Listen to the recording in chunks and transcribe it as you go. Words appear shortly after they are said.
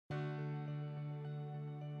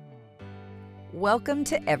Welcome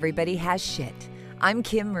to Everybody Has Shit. I'm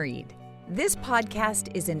Kim Reed. This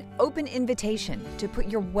podcast is an open invitation to put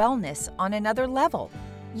your wellness on another level.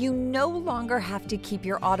 You no longer have to keep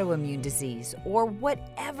your autoimmune disease or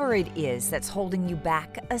whatever it is that's holding you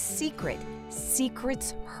back a secret.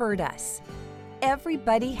 Secrets hurt us.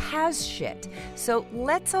 Everybody has shit, so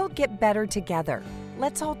let's all get better together.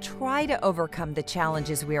 Let's all try to overcome the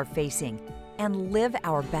challenges we are facing and live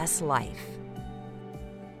our best life.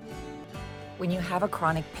 When you have a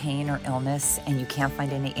chronic pain or illness and you can't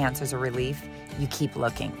find any answers or relief, you keep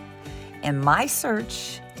looking. In my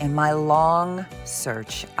long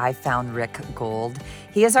search, I found Rick Gold.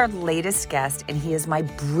 He is our latest guest, and he is my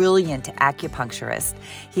brilliant acupuncturist.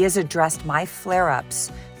 He has addressed my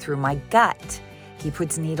flare-ups through my gut. He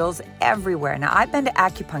puts needles everywhere. Now, I've been to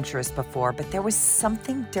acupuncturists before, but there was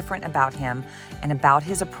something different about him and about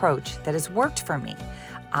his approach that has worked for me.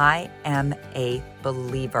 I am a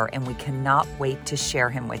believer, and we cannot wait to share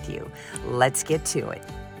him with you. Let's get to it.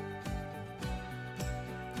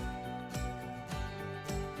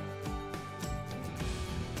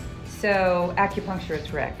 So,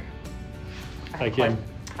 acupuncturist Rick. Hi, Kim.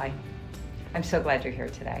 Hi. I'm so glad you're here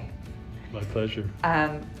today. My pleasure.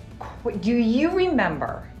 Do you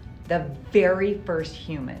remember the very first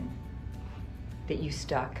human that you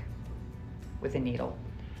stuck with a needle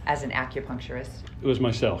as an acupuncturist? It was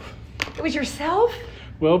myself. It was yourself?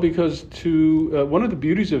 Well, because one of the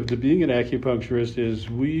beauties of being an acupuncturist is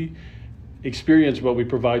we experience what we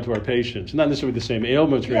provide to our patients. Not necessarily the same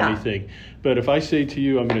ailments or anything, but if I say to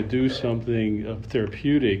you I'm going to do something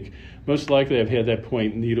therapeutic, most likely I've had that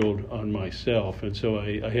point needled on myself, and so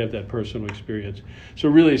I have that personal experience. So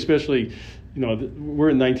really, especially, we're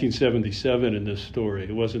in 1977 in this story.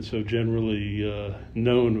 It wasn't so generally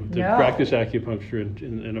known to practice acupuncture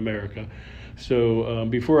in America. So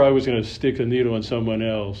before I was going to stick a needle in someone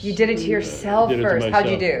else, you did it to yourself first. How'd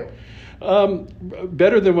you do?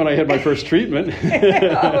 Better than when I had my first treatment.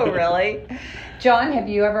 Oh, really? John, have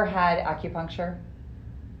you ever had acupuncture?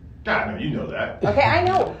 No, you know that. Okay, I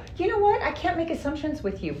know. You know what? I can't make assumptions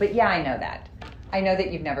with you, but yeah, I know that. I know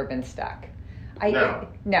that you've never been stuck.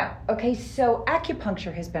 No. Okay, so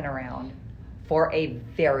acupuncture has been around for a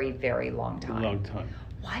very, very long time. A long time.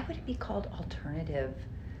 Why would it be called alternative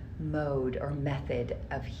mode or method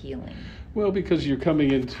of healing? Well, because you're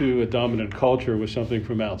coming into a dominant culture with something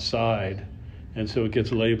from outside, and so it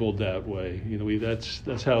gets labeled that way.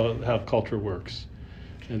 That's how culture works.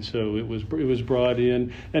 And so it was brought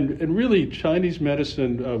in, and really Chinese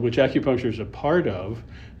medicine, which acupuncture is a part of,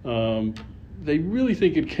 they really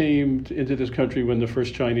think it came into this country when the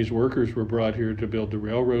first Chinese workers were brought here to build the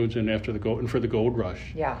railroads and for the gold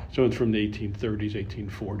rush. Yeah. So it's from the 1830s,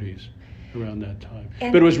 1840s, around that time.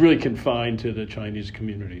 But it was really confined to the Chinese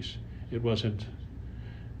communities. It wasn't.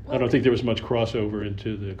 I don't think there was much crossover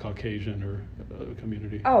into the Caucasian or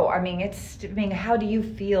community. Oh, how do you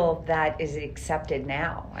feel that is accepted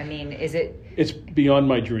now? Is it? It's beyond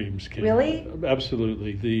my dreams, Kim. Really?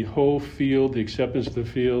 Absolutely. The whole field, the acceptance of the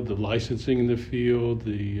field, the licensing in the field,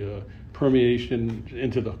 the permeation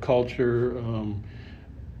into the culture,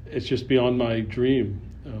 it's just beyond my dream.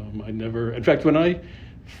 In fact, when I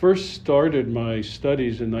first started my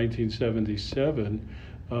studies in 1977,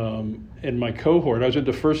 in my cohort, I was at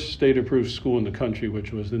the first state-approved school in the country,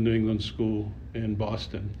 which was the New England School in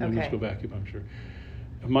Boston, New England School of Acupuncture.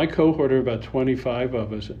 My cohort, of about 25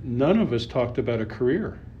 of us, none of us talked about a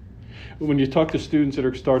career. When you talk to students that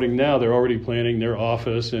are starting now, they're already planning their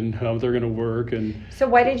office and how they're going to work. And so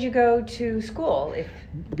why did you go to school?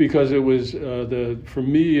 Because it was, for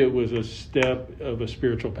me, it was a step of a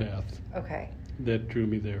spiritual path. Okay. That drew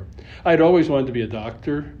me there. I'd always wanted to be a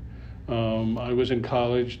doctor. I was in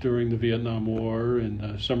college during the Vietnam War. In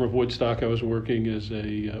the summer of Woodstock, I was working as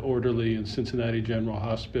a orderly in Cincinnati General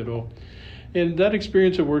Hospital. And that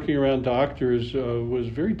experience of working around doctors was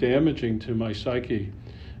very damaging to my psyche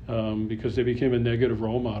because they became a negative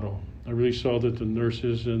role model. I really saw that the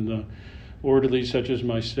nurses and the orderlies, such as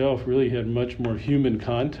myself, really had much more human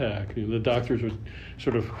contact. The doctors would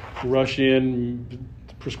sort of rush in,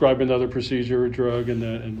 prescribe another procedure or drug,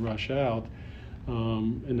 and rush out.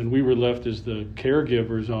 And then we were left as the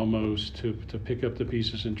caregivers almost to pick up the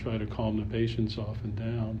pieces and try to calm the patients off and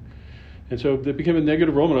down. And so it became a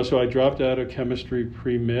negative role model. So I dropped out of chemistry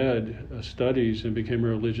pre-med studies and became a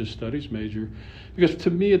religious studies major. Because to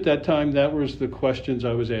me at that time, that was the questions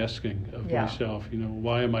I was asking of myself.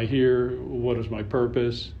 Why am I here? What is my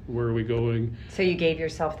purpose? Where are we going? So you gave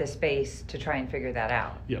yourself the space to try and figure that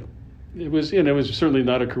out. Yeah. It was certainly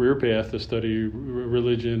not a career path to study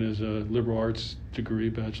religion as a liberal arts degree,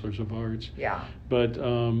 bachelor's of arts. Yeah. But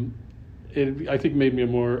it, I think, made me a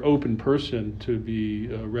more open person to be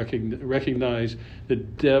recognize the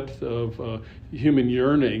depth of human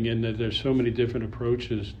yearning, and that there's so many different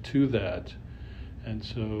approaches to that. And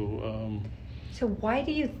so. So why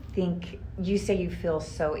do you think, you say you feel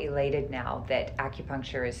so elated now that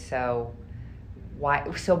acupuncture is so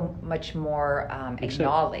much more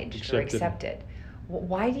acknowledged or accepted?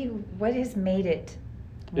 What has made it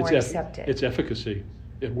more accepted? It's efficacy.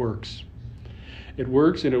 It works. It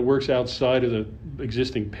works, and it works outside of the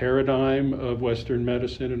existing paradigm of Western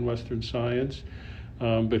medicine and Western science.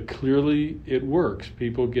 But clearly it works.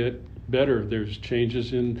 People get better. There's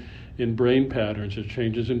changes in brain patterns. There's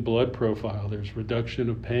changes in blood profile. There's reduction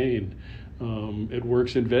of pain. It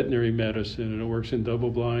works in veterinary medicine, and it works in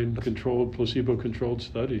double-blind, controlled, placebo-controlled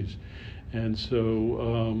studies. And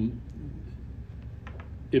so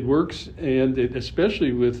it works, and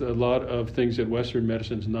especially with a lot of things that Western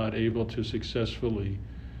medicine's not able to successfully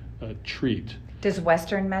treat. Does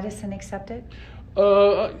Western medicine accept it?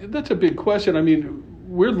 That's a big question. I mean,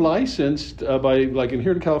 we're licensed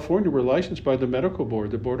here in California, we're licensed by the medical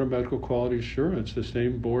board, the Board of Medical Quality Assurance, the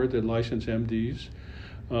same board that licenses MDs.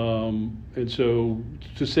 And so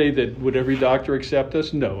to say that would every doctor accept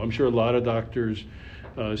us? No, I'm sure a lot of doctors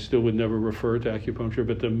still would never refer to acupuncture,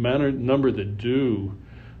 but the number that do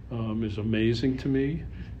is amazing to me.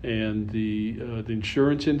 And the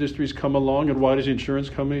insurance industry's come along. And why does the insurance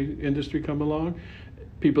industry come along?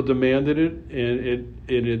 People demanded it,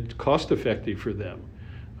 and it's cost effective for them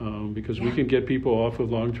because we can get people off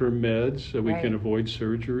of long-term meds, so we can avoid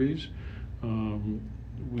surgeries.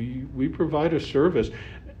 We provide a service.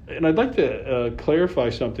 And I'd like to clarify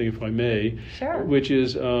something, if I may, sure. Which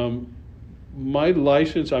is my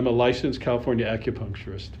license. I'm a licensed California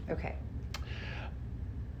acupuncturist. Okay.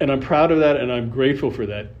 And I'm proud of that, and I'm grateful for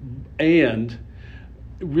that. And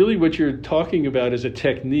really what you're talking about is a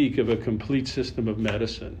technique of a complete system of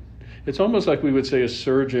medicine. It's almost like we would say a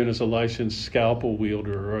surgeon is a licensed scalpel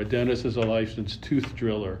wielder, or a dentist is a licensed tooth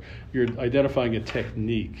driller. You're identifying a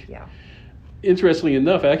technique. Yeah. Interestingly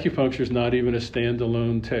enough, acupuncture is not even a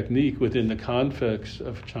standalone technique within the context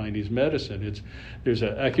of Chinese medicine. There's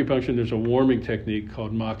a warming technique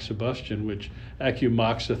called moxibustion, which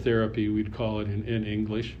acumoxotherapy we'd call it in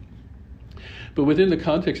English. But within the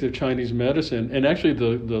context of Chinese medicine, and actually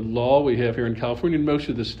the law we have here in California and most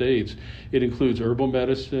of the states, it includes herbal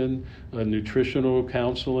medicine, nutritional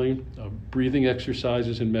counseling, breathing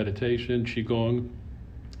exercises and meditation, Qigong,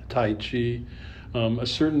 Tai Chi, a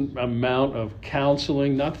certain amount of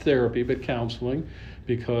counseling, not therapy, but counseling,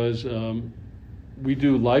 because we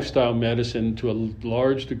do lifestyle medicine to a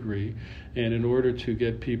large degree, and in order to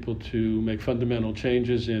get people to make fundamental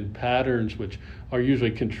changes in patterns which are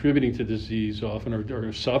usually contributing to disease often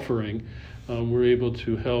or suffering, we're able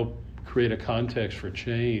to help create a context for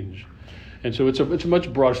change. And so it's a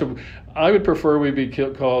much broader. So I would prefer we be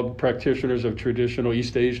called practitioners of traditional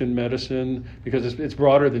East Asian medicine, because it's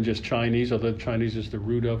broader than just Chinese, although Chinese is the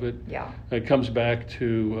root of it. Yeah. It comes back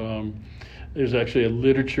to, there's actually a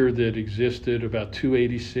literature that existed about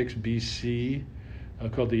 286 BC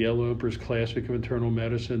called the Yellow Emperor's Classic of Internal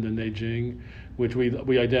Medicine, the Neijing, which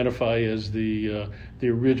we identify as the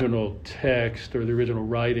original text or the original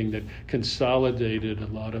writing that consolidated a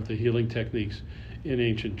lot of the healing techniques in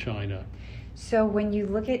ancient China. So when you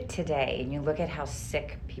look at today and you look at how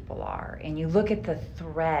sick people are, and you look at the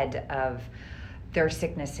thread of their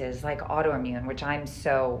sicknesses like autoimmune, which I'm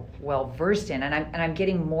so well versed in, and I'm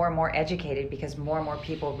getting more and more educated because more and more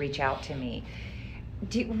people reach out to me.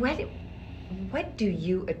 What do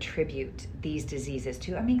you attribute these diseases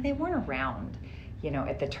to? I mean, they weren't around,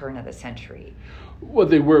 at the turn of the century. Well,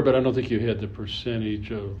 they were, but I don't think you had the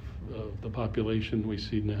percentage of the population we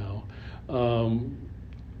see now.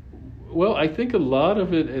 Well, I think a lot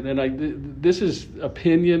of it, and this is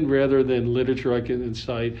opinion rather than literature I can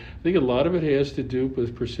cite, I think a lot of it has to do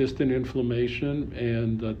with persistent inflammation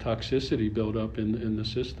and toxicity built up in the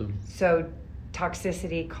system. So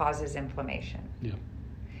toxicity causes inflammation. Yeah.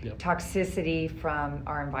 Yep. Toxicity from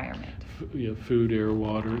our environment. Food, air,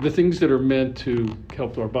 water. The things that are meant to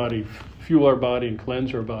help our body, fuel our body and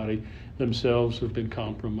cleanse our body themselves have been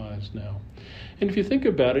compromised now. And if you think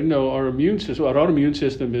about it, our autoimmune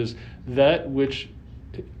system is that which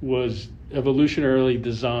was evolutionarily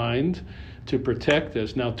designed to protect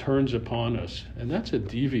us now turns upon us. And that's a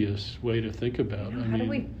devious way to think about it. How do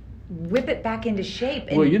we whip it back into shape?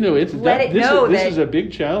 And this is a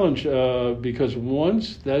big challenge because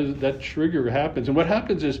once that trigger happens, and what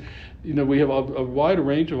happens is, we have a wide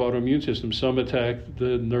range of autoimmune systems. Some attack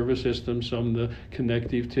the nervous system, some the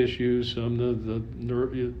connective tissues, some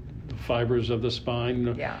the fibers of the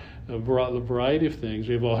spine. Yeah. a variety of things.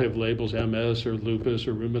 We all have labels, MS or lupus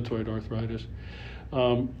or rheumatoid arthritis.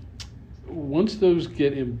 Once those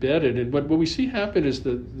get embedded, and what we see happen is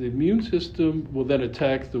that the immune system will then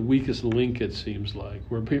attack the weakest link, it seems like,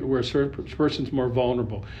 where a certain person's more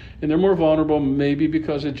vulnerable. And they're more vulnerable maybe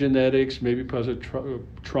because of genetics, maybe because of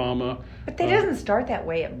trauma. But that doesn't start that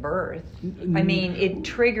way at birth. I mean, it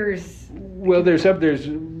triggers... Well,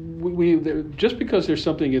 just because there's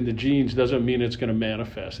something in the genes doesn't mean it's going to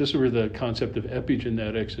manifest. This is where the concept of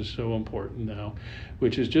epigenetics is so important now,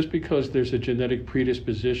 which is just because there's a genetic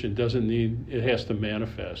predisposition doesn't mean it has to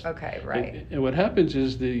manifest. Okay, right. And what happens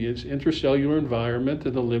is the intracellular environment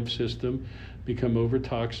and the lymph system become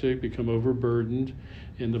overtoxic, become overburdened,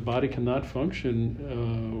 and the body cannot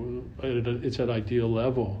function at its ideal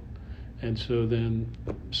level. And so then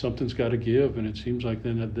something's got to give, and it seems like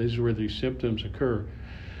then that these are where these symptoms occur.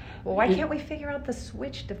 Well, why can't we figure out the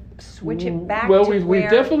switch to switch it back to where... we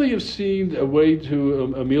definitely have seen a way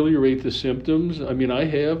to ameliorate the symptoms. I mean, I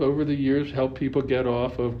have, over the years, helped people get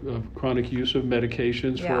off of chronic use of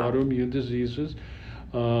medications for autoimmune diseases.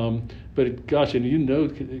 But, gosh, and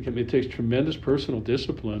it takes tremendous personal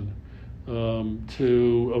discipline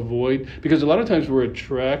to avoid... Because a lot of times we're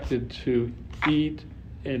attracted to eat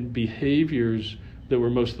and behaviors that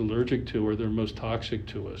we're most allergic to or that are most toxic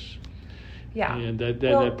to us. Yeah. And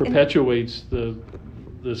that perpetuates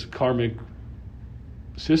this karmic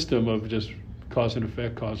system of just cause and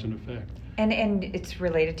effect. And it's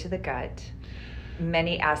related to the gut,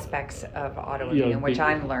 many aspects of autoimmune, which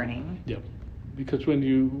I'm learning. Yeah. Because when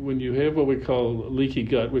you have what we call leaky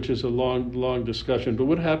gut, which is a long discussion, but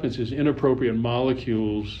what happens is inappropriate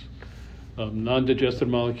molecules, non-digested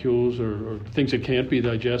molecules or things that can't be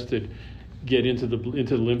digested, get into the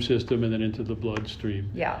lymph system and then into the bloodstream.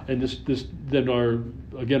 Yeah. And this then our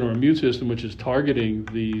immune system, which is targeting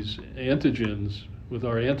these antigens with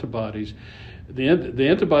our antibodies, the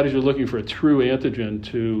antibodies are looking for a true antigen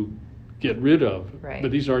to get rid of. Right. But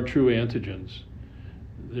these aren't true antigens.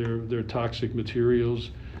 They're toxic materials,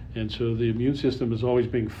 and so the immune system is always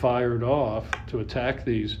being fired off to attack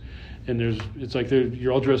these. And it's like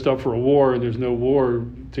you're all dressed up for a war, and there's no war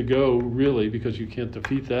to go really because you can't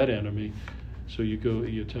defeat that enemy. So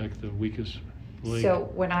you attack the weakest link. So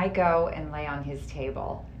when I go and lay on his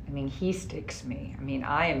table, I mean, he sticks me. I mean,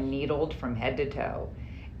 I am needled from head to toe,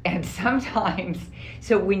 and sometimes.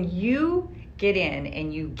 So when you get in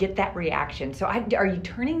and you get that reaction, so are you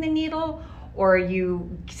turning the needle or are you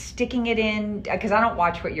sticking it in? Because I don't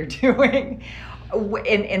watch what you're doing.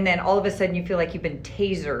 And then all of a sudden you feel like you've been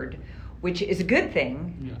tasered, which is a good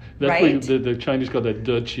thing, yeah. That's right? What the Chinese call that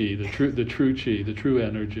de qi, the true qi, the true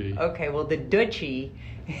energy. Okay, well, the de qi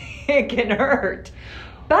can hurt.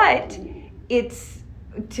 But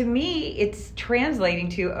to me, it's translating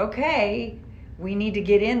to, okay, we need to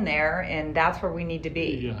get in there, and that's where we need to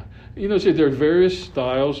be. Yeah. So there are various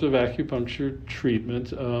styles of acupuncture treatment.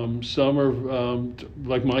 Some are,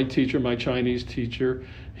 like my teacher, my Chinese teacher,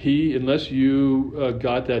 unless you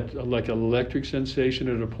got that like electric sensation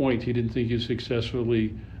at a point, he didn't think you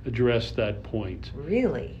successfully addressed that point.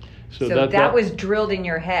 Really? So that was drilled in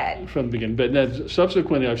your head. From the beginning. But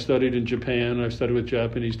subsequently, I've studied in Japan, I've studied with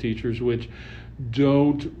Japanese teachers, which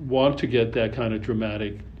don't want to get that kind of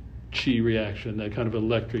dramatic chi reaction, that kind of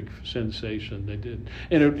electric sensation they did.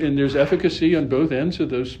 And there's efficacy on both ends of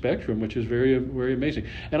those spectrum, which is very, very amazing.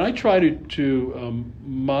 And I try to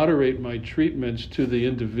moderate my treatments to the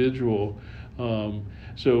individual.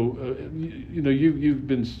 You've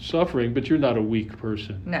been suffering, but you're not a weak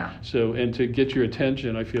person. No. So, and to get your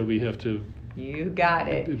attention, I feel we have to... You got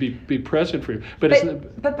it. Be present for you.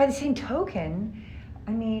 But by the same token,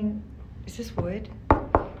 I mean, is this wood?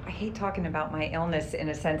 I hate talking about my illness in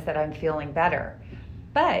a sense that I'm feeling better,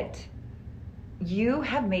 but you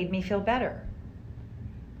have made me feel better.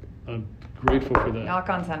 I'm grateful for that. Knock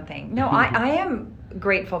on something. No, I am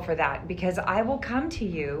grateful for that because I will come to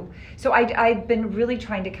you. So I've been really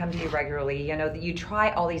trying to come to you regularly. That you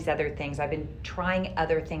try all these other things. I've been trying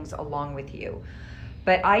other things along with you.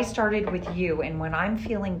 But I started with you, and when I'm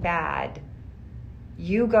feeling bad,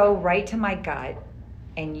 you go right to my gut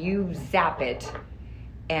and you zap it.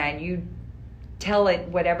 And you tell it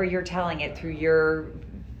whatever you're telling it through your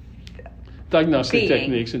diagnostic being.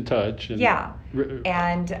 Techniques and touch. And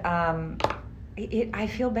and I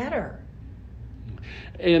feel better.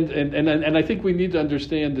 And I think we need to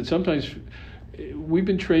understand that sometimes we've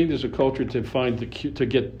been trained as a culture to find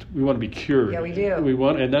we want to be cured. Yeah, we do.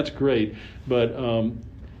 And that's great, but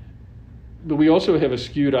but we also have a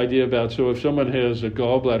skewed idea about, so if someone has a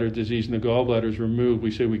gallbladder disease and the gallbladder is removed,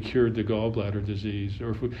 we say we cured the gallbladder disease.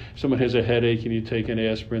 Or if someone has a headache and you take an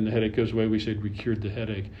aspirin, the headache goes away, we say we cured the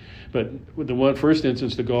headache. But with the first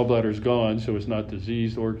instance, the gallbladder is gone, so it's not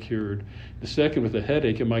diseased or cured. The second, with the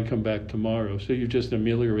headache, it might come back tomorrow. So you've just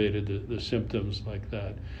ameliorated the symptoms like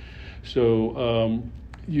that. So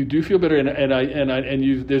you do feel better,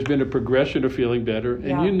 and there's been a progression of feeling better. And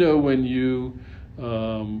Yeah. you know when you,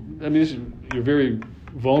 you're very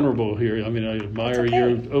vulnerable here. I mean, I admire okay.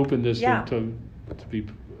 your openness Yeah. to be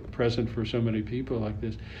present for so many people like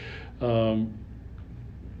this. You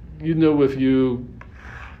know, if you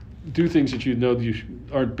do things that you know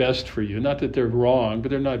aren't best for you, not that they're wrong,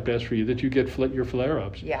 but they're not best for you, that you get your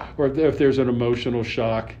flare-ups. Yeah. Or if there's an emotional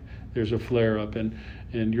shock, there's a flare-up, and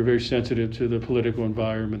you're very sensitive to the political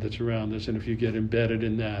environment that's around us, and if you get embedded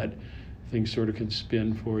in that, things sort of can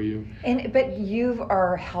spin for you. But you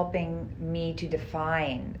are helping me to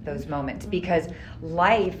define those moments, because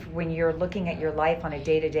life, when you're looking at your life on a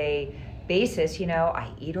day-to-day basis, you know, I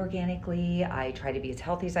eat organically, I try to be as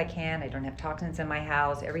healthy as I can, I don't have toxins in my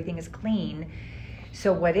house, everything is clean.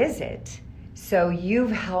 So what is it? So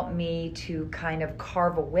you've helped me to kind of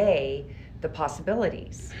carve away the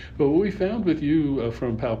possibilities. But what we found with you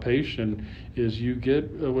from palpation is you get,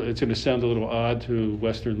 it's going to sound a little odd to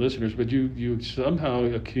Western listeners, but you somehow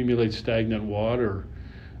accumulate stagnant water,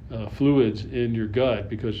 fluids in your gut,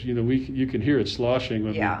 because you know you can hear it sloshing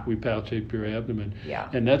when Yeah. we palpate your abdomen, Yeah.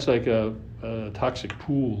 and that's like a toxic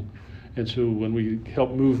pool. And so when we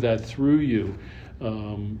help move that through you,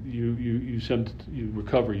 you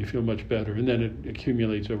recover, you feel much better, and then it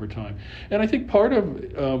accumulates over time. And I think part of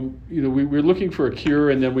we're looking for a cure,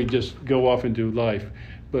 and then we just go off and do life.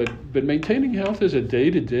 But maintaining health is a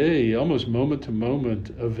day-to-day, almost moment-to-moment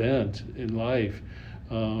event in life.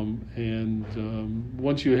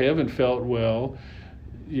 Once you haven't felt well,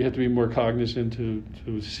 you have to be more cognizant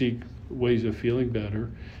to seek ways of feeling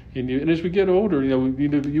better. And as we get older,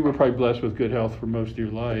 you were probably blessed with good health for most of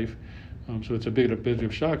your life. So it's a bit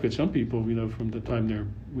of shock. But some people, from the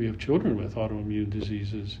time we have children with autoimmune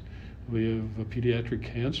diseases, we have a pediatric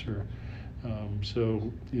cancer.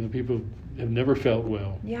 So people have never felt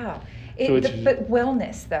well. Yeah. But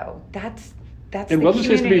wellness, though, that's and the wellness has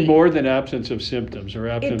to be community. more than absence of symptoms or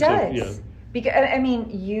absence It does. of yeah. Because I mean,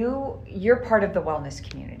 you're part of the wellness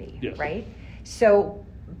community, Yes. right? So,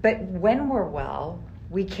 but when we're well,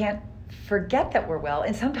 we can't forget that we're well.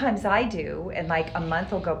 And sometimes I do, and like a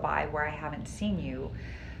month will go by where I haven't seen you,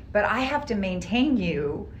 but I have to maintain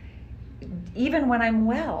you even when I'm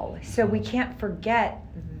well. So we can't forget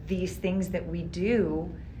these things that we do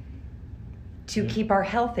to keep our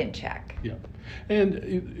health in check. Yeah. And,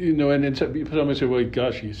 and then somebody say, well,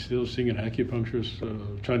 gosh, he's still seeing an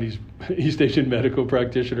acupuncturist, Chinese East Asian medical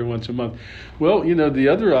practitioner once a month. Well, the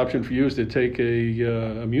other option for you is to take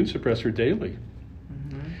a immune suppressor daily.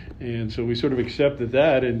 Mm-hmm. And so we sort of accepted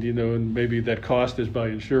that, and, and maybe that cost is by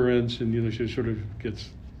insurance, and, she sort of gets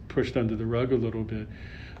pushed under the rug a little bit.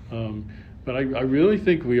 But I really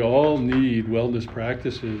think we all need wellness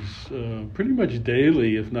practices pretty much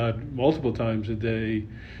daily, if not multiple times a day.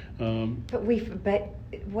 But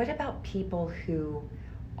what about people who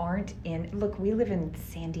aren't look, we live in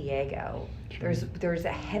San Diego. Sure. There's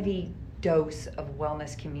a heavy dose of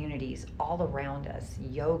wellness communities all around us.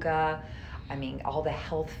 Yoga, all the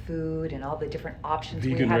health food and all the different options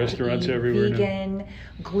Vegan we have restaurants to eat. everywhere now. Vegan,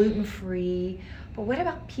 gluten-free. But what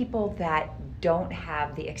about people that don't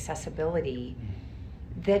have the accessibility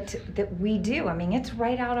that we do? It's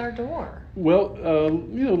right out our door. Well,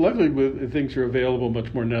 luckily things are available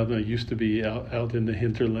much more now than they used to be out in the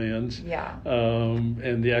hinterlands. Yeah.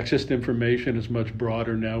 And the access to information is much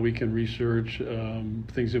broader now. We can research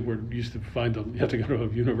things that we're used to find. You have to go to a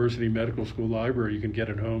university medical school library. You can get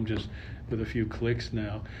at home just with a few clicks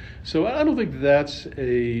now. So I don't think that's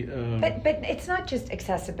a... But it's not just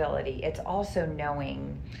accessibility. It's also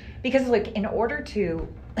knowing... Because look, in order to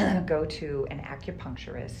go to an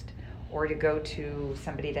acupuncturist or to go to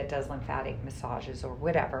somebody that does lymphatic massages or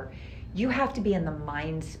whatever, you have to be in the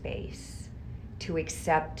mind space to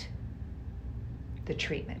accept the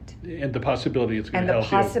treatment. And the possibility it's going and to the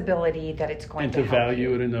help you. possibility that it's going And to to help value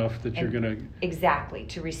you. it enough that you're going to... Exactly,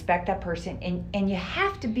 to respect that person. And you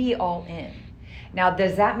have to be all in. Now,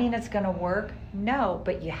 does that mean it's going to work? No,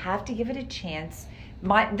 but you have to give it a chance.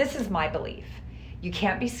 This is my belief. You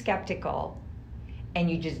can't be skeptical and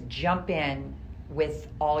you just jump in with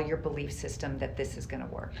all your belief system that this is going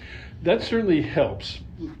to work. That certainly helps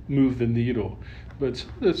move the needle. But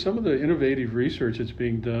some of the innovative research that's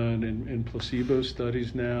being done in placebo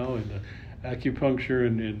studies now and acupuncture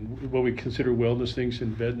and what we consider wellness things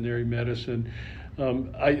in veterinary medicine.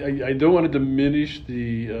 I don't want to diminish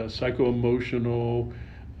the psycho-emotional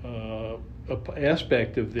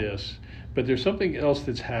aspect of this, but there's something else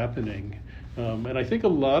that's happening. And I think a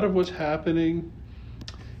lot of what's happening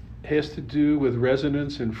has to do with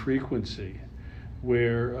resonance and frequency,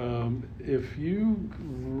 where if you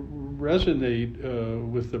resonate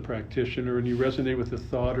with the practitioner and you resonate with the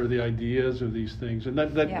thought or the ideas of these things, and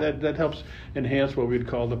that helps enhance what we'd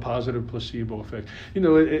call the positive placebo effect.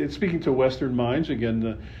 Speaking to Western minds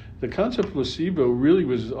again, the concept of placebo really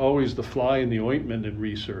was always the fly in the ointment in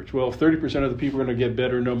research. Well, if 30% of the people are going to get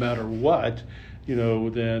better no matter what,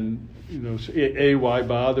 then A, why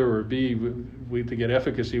bother, or B, to get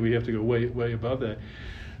efficacy, we have to go way above that.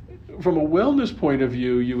 From a wellness point of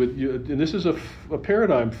view, and this is a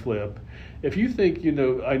paradigm flip. If you think,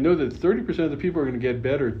 I know that 30% of the people are going to get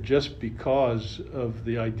better just because of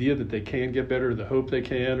the idea that they can get better, the hope they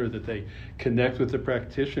can, or that they connect with the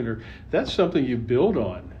practitioner, that's something you build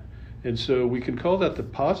on. And so we can call that the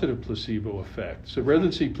positive placebo effect. So rather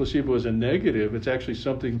than see placebo as a negative, it's actually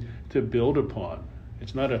something to build upon.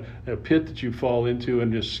 It's not a pit that you fall into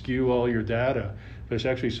and just skew all your data, but it's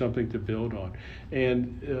actually something to build on.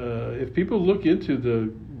 And if people look into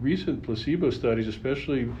the recent placebo studies,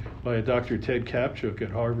 especially by a Dr. Ted Kapchuk at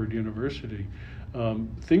Harvard University,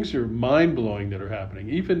 things are mind-blowing that are happening.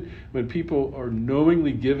 Even when people are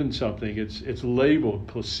knowingly given something, it's labeled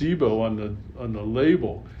placebo on the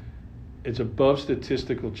label. It's above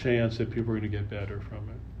statistical chance that people are going to get better from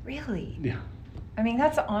it. Really? Yeah. I mean,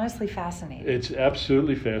 that's honestly fascinating. It's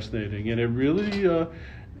absolutely fascinating, and it really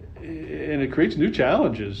and it creates new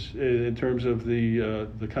challenges in terms of the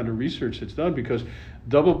kind of research that's done, because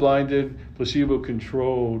double-blinded,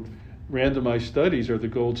 placebo-controlled, randomized studies are the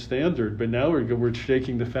gold standard. But now we're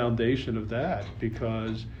shaking the foundation of that,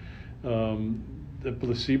 because the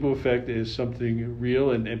placebo effect is something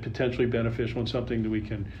real and potentially beneficial, and something that we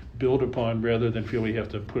can build upon rather than feel we have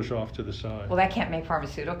to push off to the side. Well, that can't make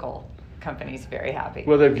pharmaceutical companies very happy.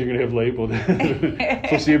 Well, then you're going to have labeled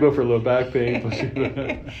placebo for low back pain.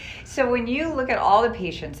 Placebo. So when you look at all the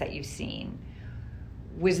patients that you've seen,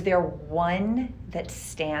 was there one that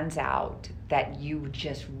stands out that you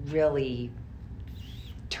just really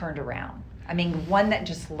turned around? I mean, one that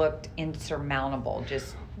just looked insurmountable,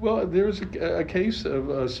 just... Well, there was a case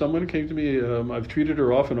of someone who came to me. I've treated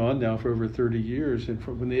her off and on now for over 30 years. And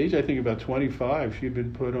from the age, I think, about 25, she'd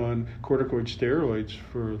been put on corticoid steroids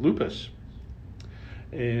for lupus.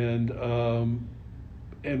 And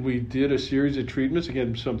we did a series of treatments,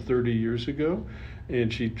 again, some 30 years ago.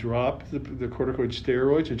 And she dropped the corticoid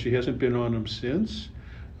steroids, and she hasn't been on them since.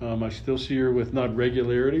 I still see her with not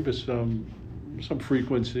regularity, but some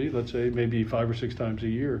frequency, let's say maybe 5 or 6 times a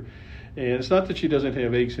year. And it's not that she doesn't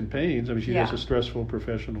have aches and pains. I mean, she has a stressful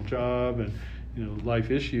professional job and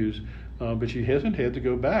life issues, but she hasn't had to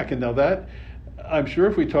go back. And now that, I'm sure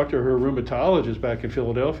if we talked to her rheumatologist back in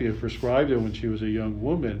Philadelphia, prescribed her when she was a young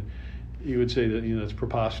woman, he would say that that's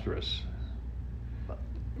preposterous.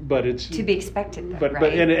 But it's to be expected, though, right?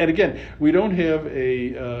 But and again, we don't have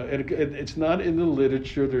it's not in the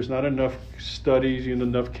literature. There's not enough studies,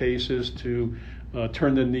 enough cases to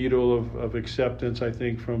turn the needle of acceptance, I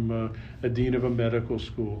think, from a dean of a medical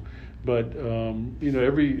school. But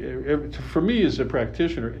every for me as a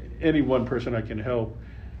practitioner, any one person I can help,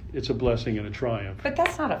 it's a blessing and a triumph. But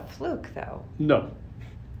that's not a fluke, though. No,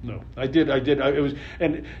 I did. It was,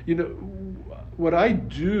 and what I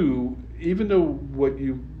do, even though what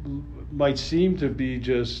you might seem to be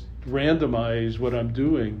just randomized, what I'm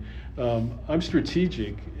doing. I'm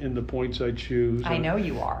strategic in the points I choose. I know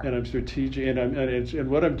you are. And I'm strategic, and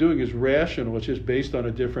what I'm doing is rational. It's just based on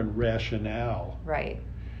a different rationale. Right.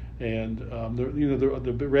 And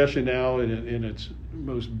the rationale in its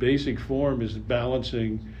most basic form is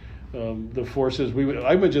balancing the forces.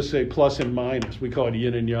 I would just say plus and minus. We call it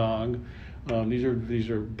yin and yang. These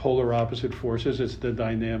are polar opposite forces. It's the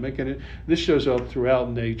dynamic, and this shows up throughout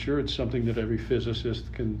nature. It's something that every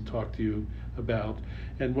physicist can talk to you about.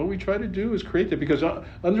 And what we try to do is create that, because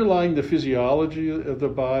underlying the physiology of the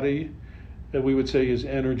body, that we would say is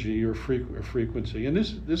energy or frequency. And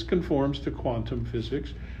this conforms to quantum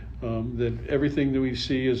physics, that everything that we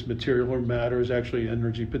see as material or matter is actually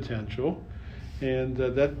energy potential. And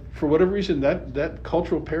that, for whatever reason, that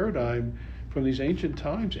cultural paradigm from these ancient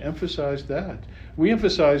times emphasized that. We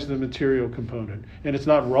emphasize the material component, and it's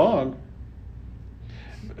not wrong.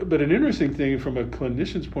 But an interesting thing from a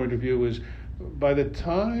clinician's point of view is, by the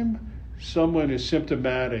time someone is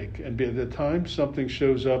symptomatic and by the time something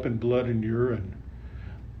shows up in blood and urine,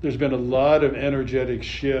 there's been a lot of energetic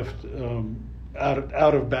shift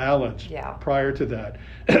out of balance prior to that.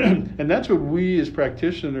 And that's what we as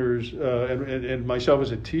practitioners and myself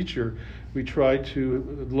as a teacher, we try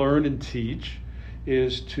to learn and teach,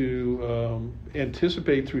 is to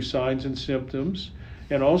anticipate through signs and symptoms,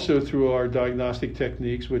 and also through our diagnostic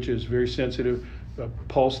techniques, which is very sensitive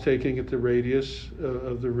pulse taking at the radius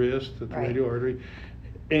of the wrist, at the radial artery,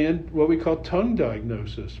 and what we call tongue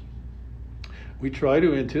diagnosis. We try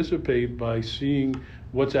to anticipate by seeing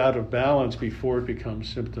what's out of balance before it becomes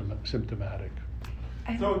symptomatic.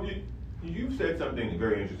 So you said something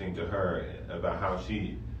very interesting to her about how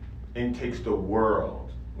she intakes the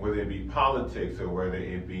world, whether it be politics or whether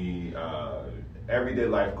it be everyday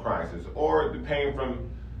life crisis or the pain from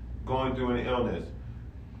going through an illness.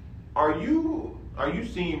 Are you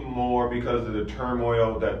seeing more because of the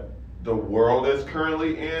turmoil that the world is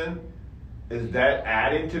currently in? Is that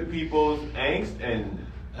adding to people's angst and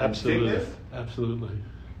sickness? Absolutely.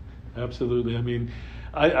 I mean,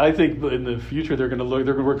 I think in the future they're going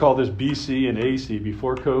to call this BC and AC,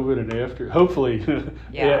 before COVID and after. Hopefully,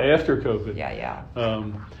 after COVID.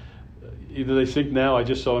 Either they think now, I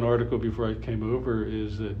just saw an article before I came over,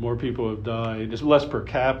 is that more people have died, it's less per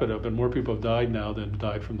capita, but more people have died now than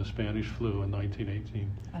died from the Spanish flu in 1918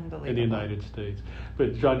 in the United States.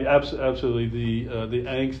 But John, absolutely, the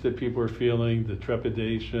angst that people are feeling, the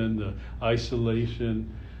trepidation, the isolation,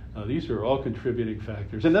 these are all contributing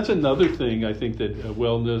factors. And that's another thing I think that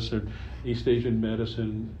wellness and East Asian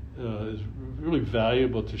medicine is really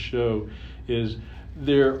valuable to show, is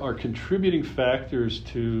there are contributing factors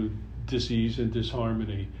to disease and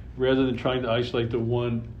disharmony, rather than trying to isolate the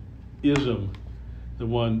one ism, the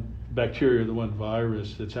one bacteria, the one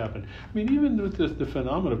virus that's happened. I mean, even with the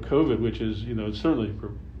phenomenon of COVID, which is, certainly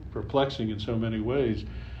perplexing in so many ways,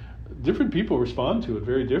 different people respond to it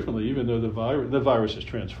very differently, even though the virus is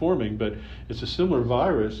transforming, but it's a similar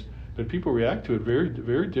virus, but people react to it very,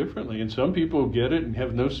 very differently. And some people get it and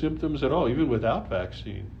have no symptoms at all, even without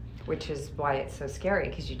vaccine. Which is why it's so scary,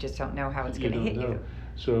 because you just don't know how it's going to hit you.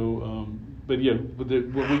 So,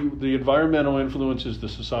 the environmental influences, the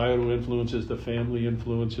societal influences, the family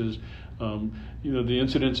influences, the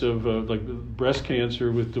incidence of like breast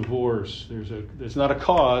cancer with divorce. It's not a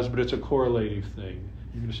cause, but it's a correlative thing.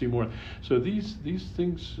 You're going to see more. So these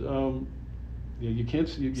things, you can't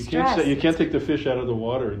take the fish out of the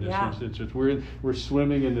water in this instance. We're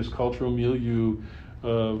swimming in this cultural milieu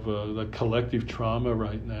of the collective trauma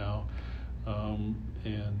right now.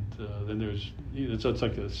 Then there's, it's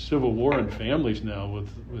like a civil war in families now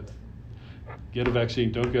with get a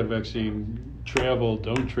vaccine, don't get a vaccine, travel,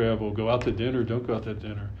 don't travel, go out to dinner, don't go out to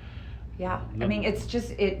dinner. Yeah, I mean, it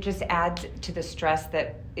just adds to the stress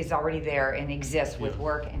that is already there and exists with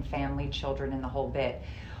work and family, children, and the whole bit.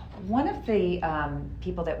 One of the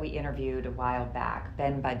people that we interviewed a while back,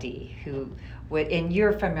 Ben Buddy, and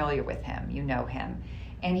you're familiar with him, you know him,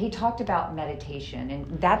 and he talked about meditation,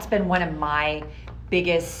 and that's been one of my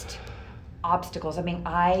biggest obstacles. I mean,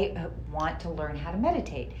 I want to learn how to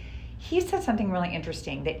meditate. He said something really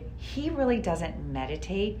interesting, that he really doesn't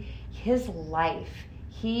meditate. His life,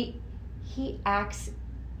 he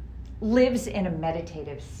lives in a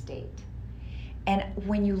meditative state. And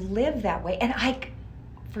when you live that way, and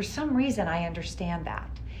for some reason, I understand that.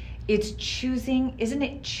 It's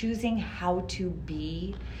choosing how to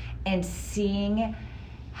be and seeing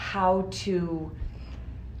how to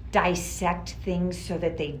dissect things so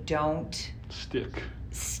that they don't stick.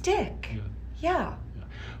 Yeah.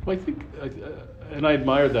 Well, I think, and I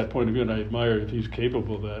admire that point of view, and I admire if he's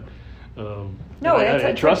capable of that.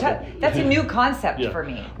 That's a new concept for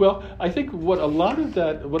me. Well, I think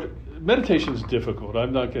meditation is difficult.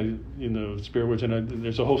 I'm not going to spare words, and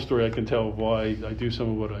there's a whole story I can tell of why I do some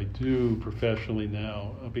of what I do professionally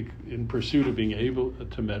now in pursuit of being able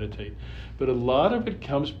to meditate. But a lot of it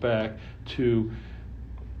comes back to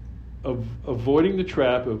avoiding the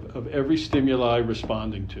trap of every stimuli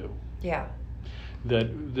responding to. Yeah.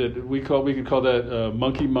 That we could call that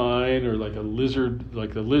monkey mind, or like a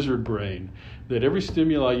lizard brain. That every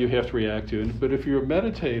stimuli you have to react to. But if you're a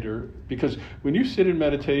meditator, because when you sit in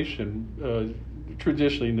meditation,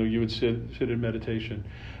 traditionally, you would sit in meditation,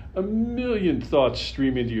 a million thoughts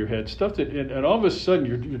stream into your head, stuff that, and all of a sudden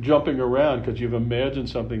you're jumping around because you've imagined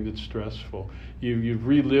something that's stressful. You've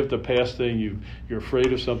relived a past thing. You're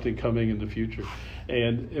afraid of something coming in the future.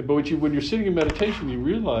 But when you're sitting in meditation, you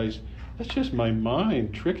realize that's just my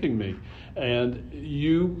mind tricking me. And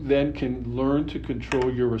you then can learn to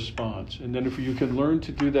control your response. And then if you can learn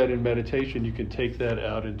to do that in meditation, you can take that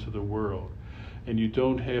out into the world. And you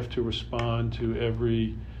don't have to respond to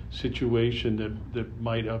every situation that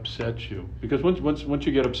might upset you. Because once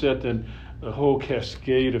you get upset, then a whole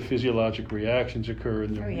cascade of physiologic reactions occur,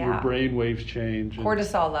 and your brain waves change.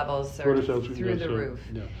 Cortisol levels are through the roof.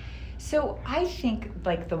 Yeah. So I think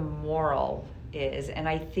like the moral is, and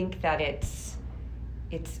I think that it's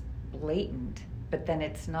blatant, but then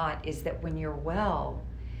it's not, is that when you're well,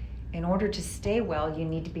 in order to stay well, you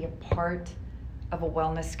need to be a part of a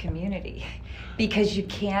wellness community, because you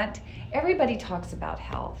can't. Everybody talks about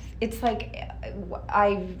health. It's like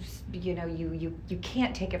you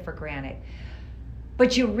can't take it for granted,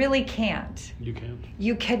 but you really can't. You can't.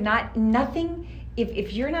 You cannot. Nothing.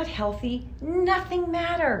 If you're not healthy, nothing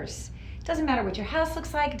matters. It doesn't matter what your house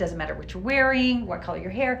looks like. It doesn't matter what you're wearing, what color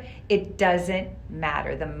your hair. It doesn't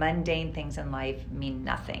matter. The mundane things in life mean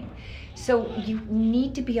nothing. So you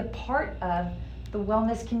need to be a part of the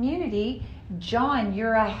wellness community. John,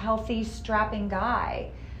 you're a healthy, strapping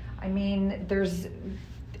guy. I mean, there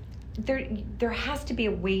has to be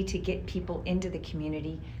a way to get people into the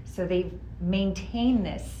community so they maintain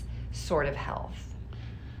this sort of health.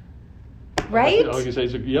 Right? I can say,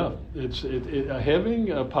 it's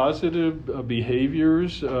having positive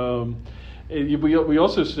behaviors. We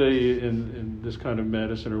also say in this kind of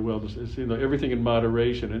medicine or wellness, it's, everything in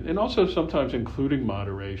moderation, and also sometimes including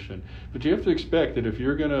moderation. But you have to expect that if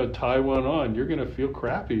you're going to tie one on, you're going to feel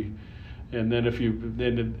crappy, and then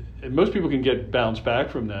and most people can bounce back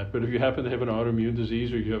from that. But if you happen to have an autoimmune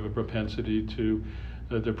disease, or you have a propensity to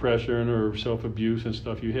depression or self-abuse and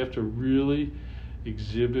stuff, you have to really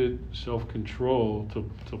exhibit self-control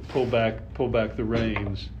to pull back the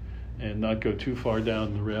reins and not go too far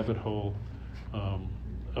down the rabbit hole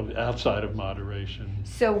outside of moderation.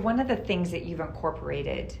 So one of the things that you've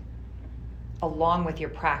incorporated along with your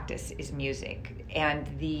practice is music and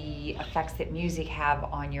the effects that music have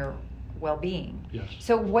on your well-being. Yes.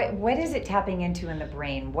 So what is it tapping into in the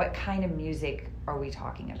brain? What kind of music are we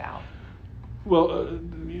talking about? Well,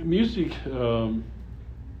 music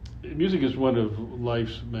is one of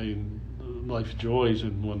life's joys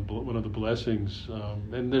and one of the blessings.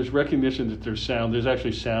 And there's recognition that there's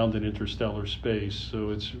actually sound in interstellar space.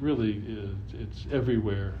 So it's really, it's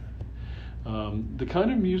everywhere. The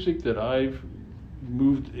kind of music that I've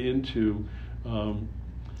moved into.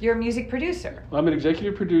 You're a music producer. I'm an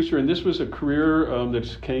executive producer, and this was a career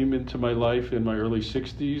that came into my life in my early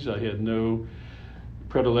 60s. I had no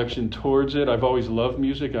predilection towards it. I've always loved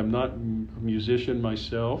music. I'm not a musician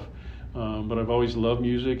myself, but I've always loved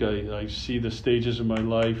music. I see the stages of my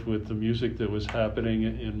life with the music that was happening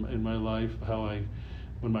in my life,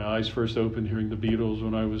 when my eyes first opened hearing the Beatles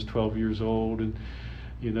when I was 12 years old, and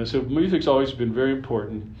so music's always been very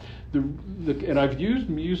important. And I've used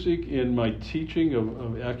music in my teaching of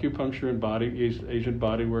acupuncture and Asian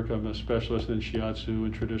body work. I'm a specialist in shiatsu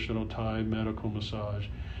and traditional Thai medical massage.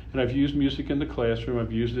 And I've used music in the classroom.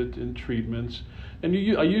 I've used it in treatments. And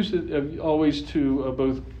I use it always to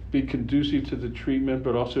both be conducive to the treatment,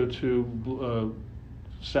 but also to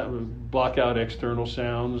block out external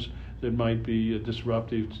sounds that might be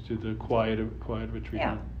disruptive to the quiet of a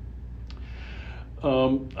treatment.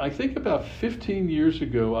 Yeah. I think about 15 years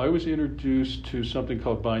ago, I was introduced to something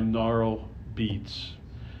called binaural beats.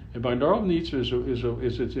 And binaural beats is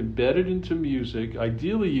it's embedded into music.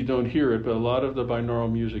 Ideally, you don't hear it, but a lot of the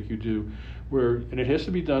binaural music you do, and it has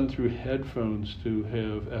to be done through headphones to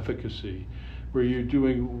have efficacy, where you're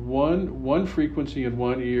doing one frequency in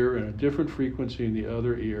one ear and a different frequency in the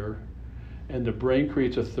other ear, and the brain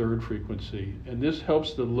creates a third frequency. And this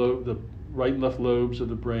helps the right and left lobes of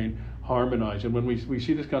the brain harmonize. And when we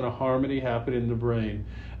see this kind of harmony happen in the brain,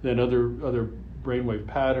 then other brainwave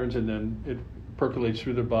patterns, and then it percolates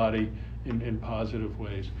through the body in positive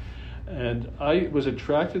ways. And I was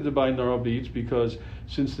attracted to binaural beats because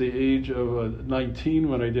since the age of 19,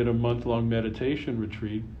 when I did a month-long meditation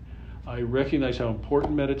retreat, I recognized how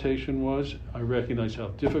important meditation was, I recognized how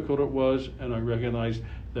difficult it was, and I recognized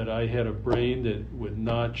that I had a brain that would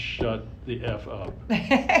not shut the F up. Good.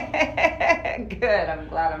 I'm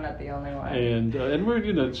glad I'm not the only one. And we're,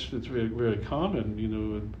 it's very, very common,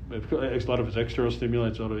 a lot of it's external stimuli,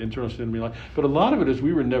 it's a lot of internal stimuli, but a lot of it is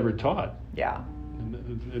we were never taught. Yeah.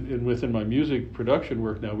 And within my music production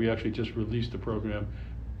work now, we actually just released a program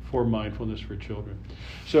for mindfulness for children.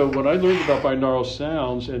 So when I learned about binaural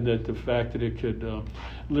sounds and that the fact that it could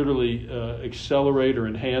literally accelerate or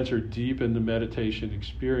enhance or deepen the meditation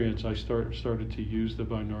experience, I started to use the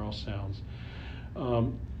binaural sounds.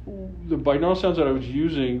 The binaural sounds that I was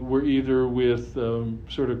using were either with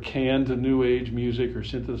sort of canned New Age music or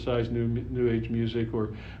synthesized New Age music, or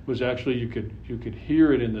was actually you could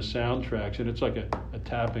hear it in the soundtracks, and it's like a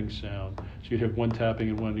tapping sound. So you'd have one tapping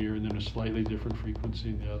in one ear and then a slightly different frequency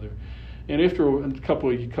in the other. And after a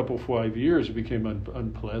couple 5 years, it became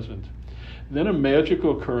unpleasant. Then a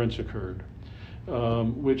magical occurrence occurred,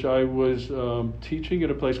 which I was teaching at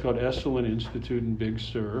a place called Esalen Institute in Big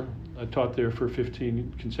Sur. I taught there for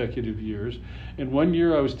 15 consecutive years. And one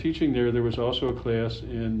year I was teaching there, there was also a class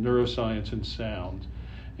in neuroscience and sound.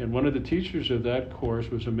 And one of the teachers of that course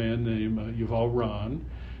was a man named Yuval Ron,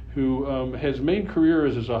 who his main career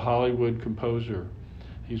is as a Hollywood composer.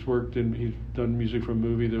 He's done music for a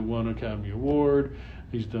movie that won an Academy Award.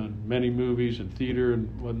 He's done many movies and theater and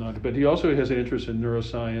whatnot, but he also has an interest in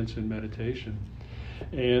neuroscience and meditation.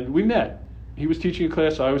 And we met. He was teaching a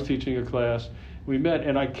class, I was teaching a class. We met,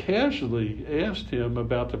 and I casually asked him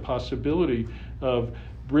about the possibility of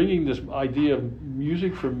bringing this idea of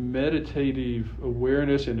music for meditative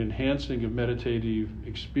awareness and enhancing of meditative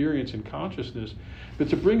experience and consciousness, but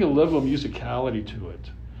to bring a level of musicality to it,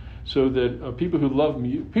 so that people who love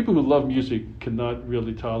music cannot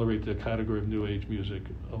really tolerate the category of New Age music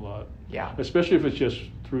a lot. Yeah. Especially if it's just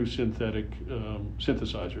through synthetic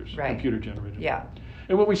synthesizers, right. Computer generated. Yeah.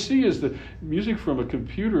 And what we see is that music from a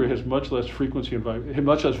computer has much less frequency and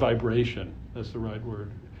much less vibration. That's the right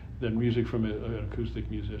word, than music from an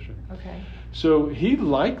acoustic musician. Okay. So he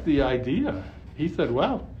liked the idea. He thought,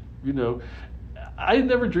 "Wow, I had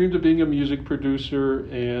never dreamed of being a music producer,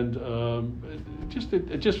 and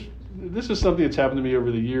this is something that's happened to me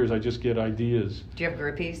over the years. I just get ideas." Do you have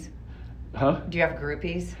groupies? Huh? Do you have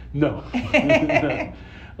groupies? No.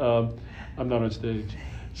 No. I'm not on stage.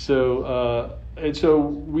 So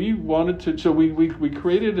we wanted to. So we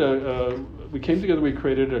created we came together. We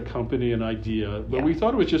created a company, an idea, but we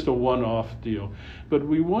thought it was just a one-off deal. But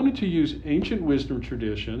we wanted to use ancient wisdom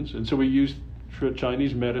traditions, and so we used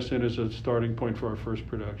Chinese medicine as a starting point for our first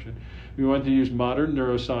production. We wanted to use modern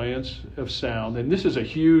neuroscience of sound, and this is a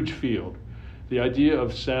huge field. The idea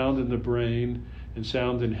of sound in the brain and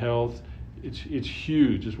sound in health, it's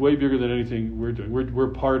huge. It's way bigger than anything we're doing. We're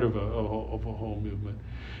part of a whole movement.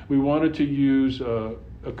 We wanted to use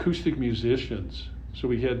acoustic musicians, so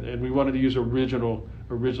we wanted to use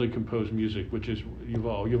originally composed music, which is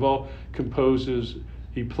Yuval. Yuval composes,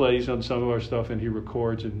 he plays on some of our stuff, and he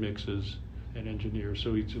records and mixes and engineers.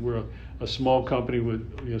 So we're a small company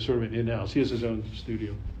with sort of an in-house. He has his own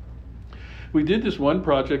studio. We did this one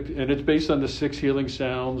project, and it's based on the 6 healing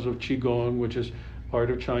sounds of Qigong, which is part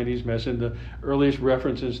of Chinese medicine. The earliest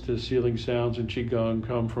references to healing sounds in Qigong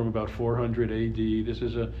come from about 400 AD. This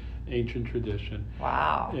is an ancient tradition.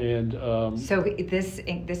 Wow. And so this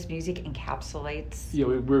music encapsulates.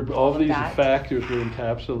 All these factors we're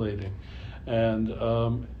encapsulating, and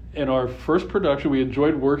in our first production, we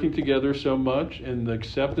enjoyed working together so much, and the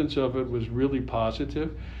acceptance of it was really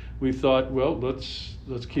positive. We thought, well, let's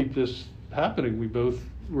keep this happening.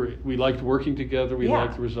 We liked working together. We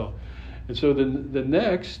liked the result. And so the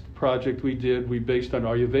next project we based on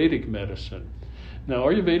Ayurvedic medicine. Now,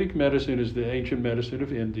 Ayurvedic medicine is the ancient medicine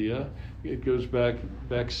of India. It goes back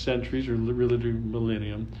centuries, or really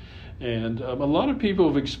millennium. And a lot of people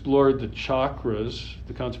have explored the chakras,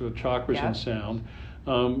 the concept of chakras and sound.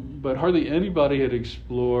 But hardly anybody had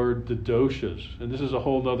explored the doshas, and this is a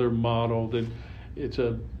whole other model that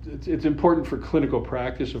it's important for clinical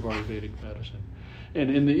practice of Ayurvedic medicine. And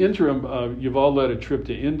in the interim, Yuval led a trip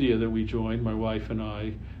to India that we joined, my wife and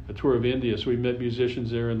I, a tour of India. So we met musicians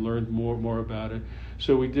there and learned more about it.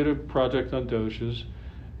 So we did a project on doshas,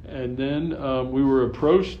 and then we were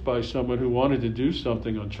approached by someone who wanted to do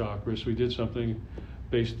something on chakras. We did something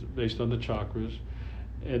based on the chakras.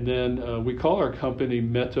 And then we call our company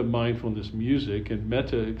Metta Mindfulness Music, and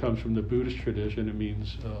Metta comes from the Buddhist tradition. It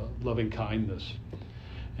means loving kindness.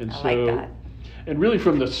 And I like that. And really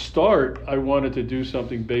from the start, I wanted to do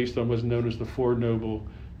something based on what's known as the Four Noble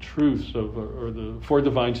Truths or the Four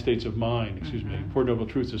Divine States of Mind, excuse me. Four Noble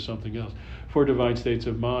Truths is something else. Four Divine States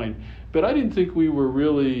of Mind. But I didn't think we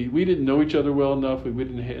didn't know each other well enough. We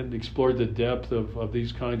hadn't explored the depth of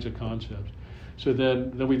these kinds of concepts. So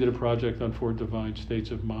then we did a project on 4 divine states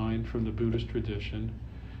of mind from the Buddhist tradition,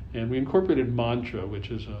 and we incorporated mantra, which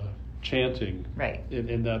is chanting,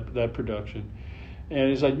 in that production. And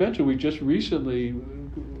as I mentioned, we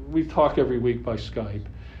talk every week by Skype,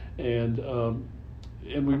 and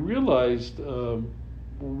we realized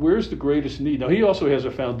where's the greatest need. Now, he also has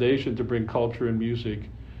a foundation to bring culture and music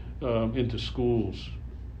into schools.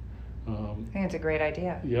 I think it's a great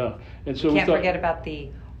idea. Yeah, and so we can't forget about the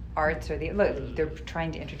arts or they're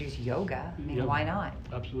trying to introduce yoga. I mean, Yep. why not?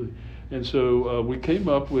 Absolutely. And so we came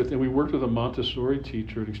up with, and we worked with a Montessori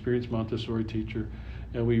teacher, an experienced Montessori teacher,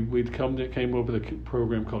 and we came up with a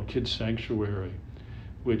program called Kids Sanctuary,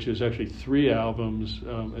 which is actually 3 albums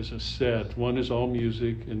as a set. One is all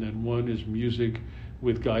music, and then one is music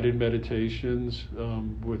with guided meditations,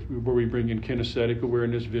 where we bring in kinesthetic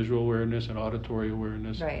awareness, visual awareness, and auditory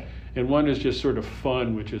awareness. Right. And one is just sort of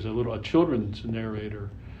fun, which is a children's narrator.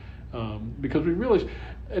 Because we realize,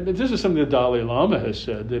 and this is something the Dalai Lama has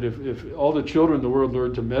said, that if all the children in the world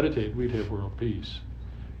learned to meditate, we'd have world peace.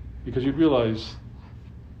 Because you'd realize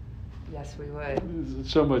Yes, we would.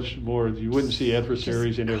 so much more. You wouldn't see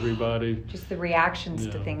adversaries in everybody. Just the reactions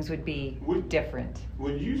to Yeah. things would be different.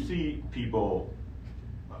 When you see people,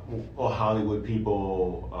 or Hollywood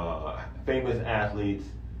people, famous athletes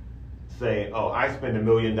say, "Oh, I spend $1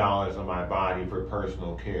 million on my body for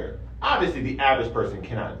personal care." Obviously, the average person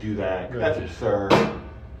cannot do that. That's absurd.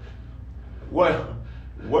 What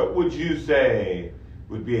would you say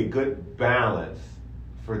would be a good balance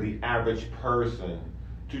for the average person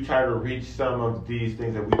to try to reach some of these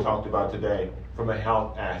things that we talked about today from a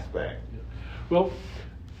health aspect? Well,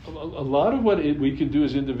 a lot of what we can do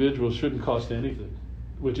as individuals shouldn't cost anything,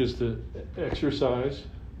 which is to exercise,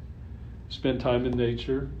 spend time in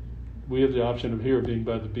nature. We have the option of here being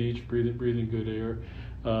by the beach, breathing good air.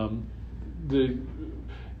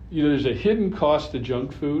 There's a hidden cost to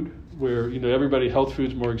junk food where, everybody, health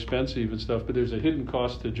food's more expensive and stuff, but there's a hidden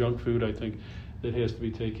cost to junk food, I think, that has to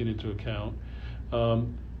be taken into account.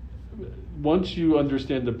 Once you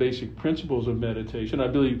understand the basic principles of meditation,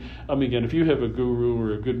 again, if you have a guru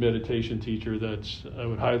or a good meditation teacher, I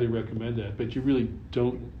would highly recommend that, but you really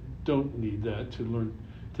don't need that to learn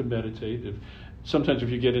to meditate. Sometimes if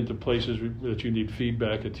you get into places that you need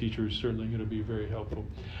feedback, a teacher is certainly going to be very helpful.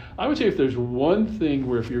 I would say if there's one thing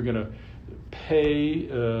where if you're going to pay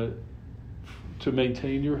to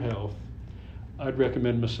maintain your health, I'd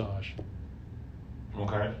recommend massage.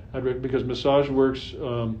 Okay. Because massage works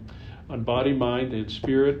on body, mind, and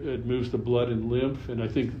spirit. It moves the blood and lymph, and I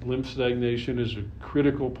think lymph stagnation is a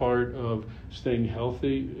critical part of staying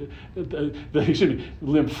healthy.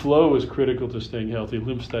 Lymph flow is critical to staying healthy.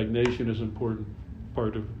 Lymph stagnation is an important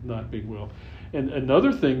part of not being well. And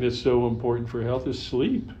another thing that's so important for health is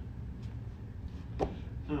sleep.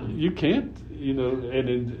 You can't,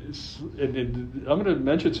 and I'm going to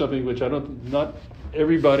mention something which not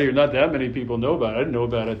everybody or not that many people know about. I didn't know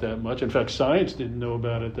about it that much. In fact, science didn't know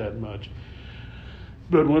about it that much.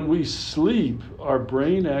 But when we sleep, our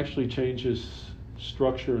brain actually changes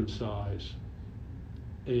structure and size.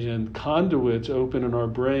 And conduits open in our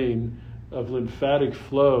brain of lymphatic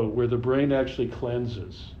flow where the brain actually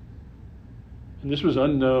cleanses. And this was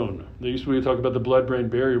unknown. We talk about the blood-brain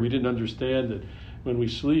barrier. We didn't understand that when we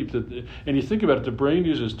sleep, and you think about it, the brain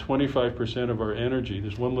uses 25% of our energy,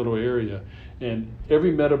 this one little area, and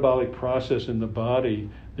every metabolic process in the body,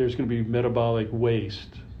 there's going to be metabolic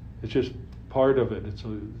waste. It's just part of it. It's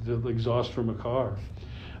the exhaust from a car.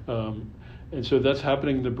 And so that's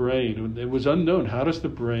happening in the brain. It was unknown. How does the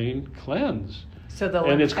brain cleanse? So the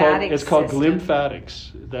and lymphatic it's called system.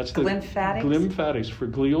 glymphatics. That's the Glymphatics? Glymphatics for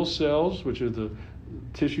glial cells, which are the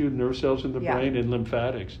tissue nerve cells in the brain, and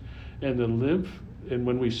lymphatics. And the lymph, and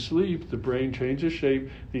when we sleep, the brain changes shape.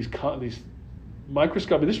 These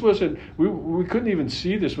microscopic. This wasn't. We couldn't even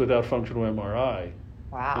see this without functional MRI.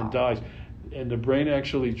 Wow. And dies, and the brain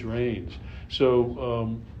actually drains.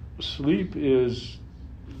 So sleep is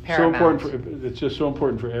paramount. so important. It's just so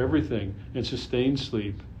important for everything, and sustained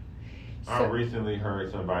sleep. I recently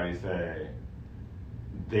heard somebody say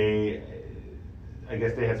I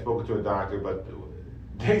guess they had spoken to a doctor, but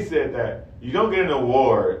they said that you don't get an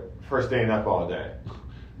award for staying up all day.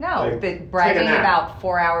 No, but bragging about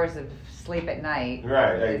 4 hours of sleep at night.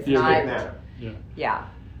 Right. It's take not. a nap. Yeah.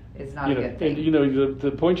 It's not a good thing. And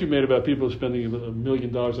the point you made about people spending $1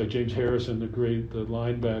 million, like James Harrison, the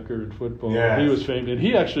linebacker in football, yes. He was famous, and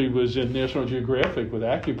he actually was in National Geographic with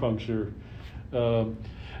acupuncture.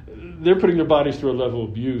 They're putting their bodies through a level of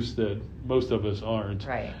abuse that most of us aren't.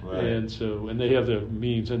 Right. And they have the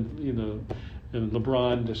means, and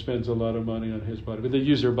LeBron spends a lot of money on his body, but they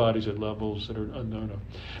use their bodies at levels that are unknown of.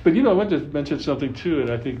 But I want to mention something too, and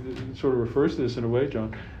I think it sort of refers to this in a way,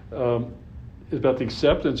 John. About the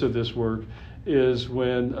acceptance of this work is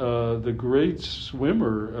when the great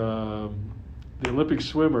swimmer, the Olympic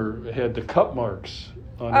swimmer, had the cup marks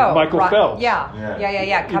on Michael Phelps.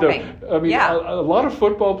 Yeah. Cupping. A lot of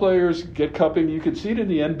football players get cupping. You can see it in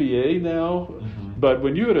the NBA now. Mm-hmm. But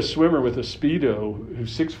when you had a swimmer with a Speedo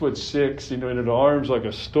who's 6'6", and had arms like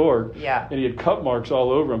a stork, and he had cup marks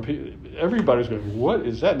all over him, everybody's going, what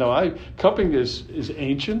is that? Now, cupping is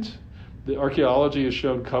ancient. The archaeology has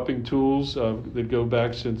shown cupping tools that go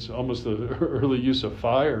back since almost the early use of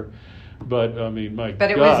fire. But I mean, my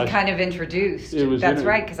But it gosh, was kind of introduced. That's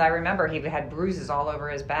right, because I remember he had bruises all over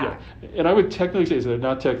his back. Yeah. And I would technically say they're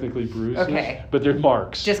not technically bruises, but they're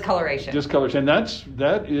marks. Discoloration. Discoloration, and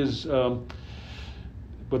that is.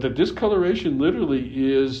 But the discoloration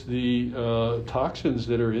literally is the toxins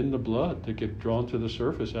that are in the blood that get drawn to the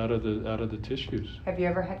surface out of the tissues. Have you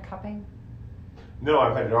ever had cupping? No,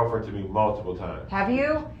 I've had it offered to me multiple times. Have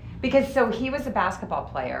you? Because so he was a basketball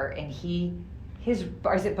player, and is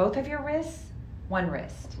it both of your wrists? One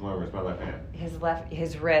wrist. One wrist, my left hand.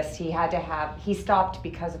 His wrist. He stopped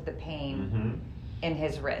because of the pain in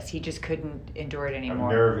his wrist. He just couldn't endure it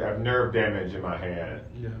anymore. I have nerve damage in my hand.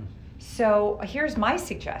 Yeah. So here's my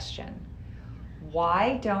suggestion.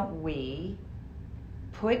 Why don't we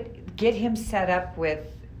get him set up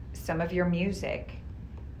with some of your music,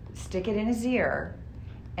 stick it in his ear,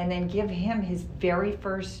 and then give him his very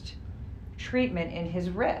first treatment in his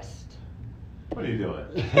wrist? What are you doing?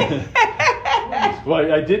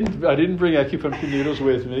 Well, I didn't bring acupuncture needles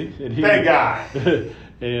with me. And Thank God.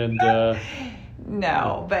 And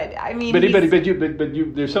no, but I mean, but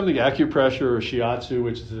there's something acupressure or shiatsu,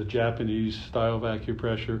 which is a Japanese style of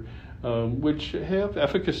acupressure, which have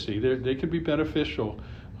efficacy. They can be beneficial.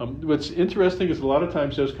 What's interesting is a lot of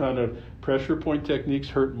times those kind of pressure point techniques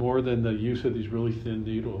hurt more than the use of these really thin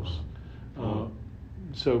needles.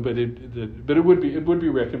 But it would be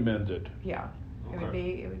recommended. Yeah.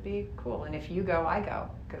 Okay. It would be cool. And if you go, I go,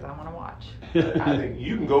 because I want to watch. I think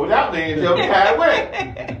you can go without me and tell me how it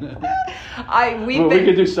went. We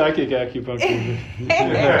could do psychic acupuncture.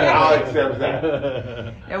 I'll accept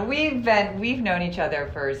that. Now, we've known each other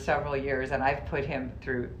for several years, and I've put him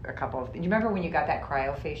through a couple of. Do you remember when you got that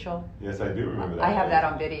cryofacial? Yes, I do remember that. I have that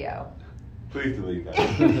on video. Please delete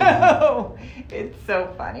that. No, it's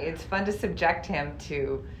so funny. It's fun to subject him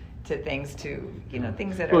to things,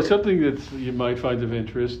 things that are. Well, something that you might find of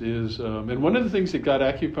interest is, and one of the things that got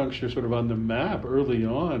acupuncture sort of on the map early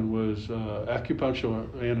on was acupuncture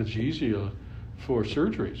anesthesia for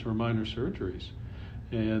surgeries, for minor surgeries,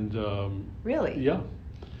 and really, yeah,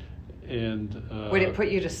 and would it put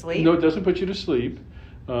you to sleep? No, it doesn't put you to sleep.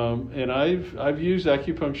 And I've used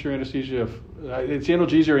acupuncture anesthesia. It's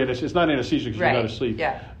analgesia anesthesia. It's not anesthesia because you're not asleep.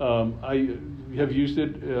 Yeah. I have used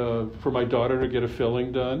it for my daughter to get a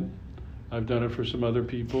filling done. I've done it for some other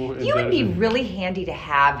people. You would be really handy to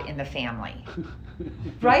have in the family,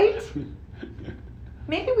 right?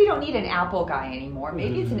 Maybe we don't need an Apple guy anymore.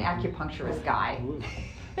 Maybe it's an acupuncturist guy.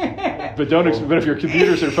 But if your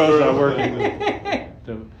computers or phones not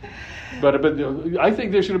working. But I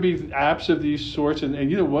think there's going to be apps of these sorts, and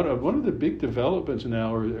one of the big developments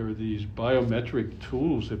now are these biometric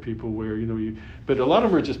tools that people wear. But a lot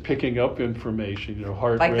of them are just picking up information.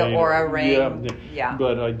 Heart rate, like the Aura Ring. Yeah.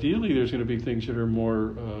 But ideally, there's going to be things that are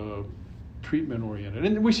more treatment oriented,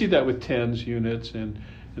 and we see that with TENS units, and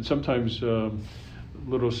sometimes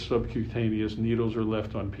little subcutaneous needles are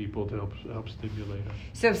left on people to help stimulate them.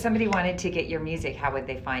 So if somebody wanted to get your music, how would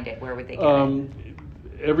they find it? Where would they get it?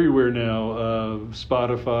 Everywhere now,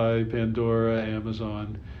 Spotify, Pandora,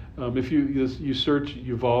 Amazon. If you search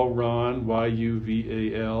Yuval Ron,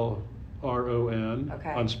 YUVAL RON,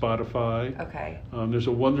 on Spotify. Okay. There's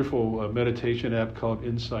a wonderful meditation app called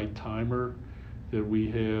Insight Timer that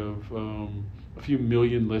we have a few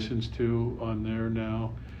million listens to on there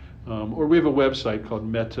now. Or we have a website called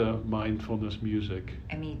Metta Mindfulness Music.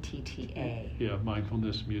 METTA. Yeah,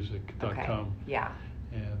 mindfulnessmusic.com. Okay. Yeah.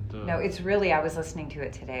 And no, it's really, I was listening to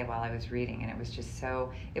it today while I was reading, and it was just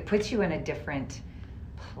it puts you in a different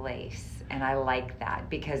place. And I like that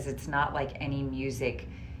because it's not like any music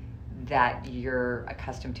that you're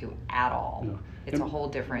accustomed to at all. Yeah. It's a whole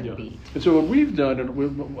different beat. And so what we've done,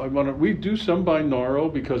 and we do some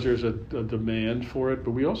binaural because there's a demand for it,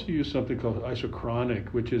 but we also use something called isochronic,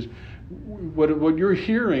 which is what you're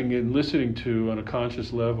hearing and listening to on a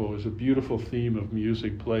conscious level is a beautiful theme of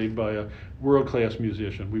music played by a world-class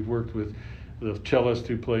musician. We've worked with the cellist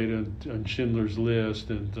who played on Schindler's List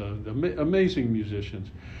and amazing musicians.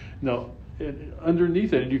 Now,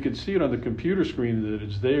 underneath it, and you can see it on the computer screen that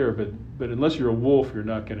it's there, but unless you're a wolf, you're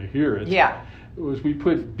not going to hear it. Yeah. We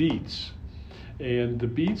put beats, and the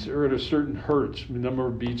beats are at a certain hertz, number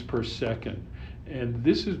of beats per second, and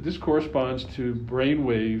this corresponds to brain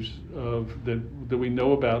waves that we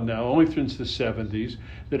know about now, only since the 70s.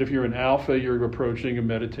 That if you're in alpha, you're approaching a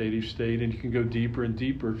meditative state, and you can go deeper and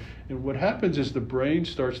deeper. And what happens is the brain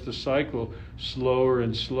starts to cycle slower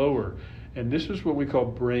and slower, and this is what we call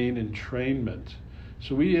brain entrainment.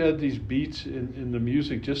 So we had these beats in the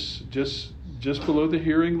music just below the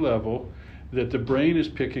hearing level that the brain is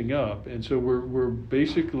picking up, and so we're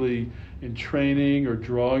basically in training or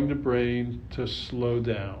drawing the brain to slow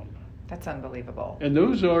down. That's unbelievable. And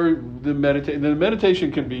those are the meditation. The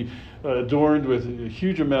meditation can be adorned with a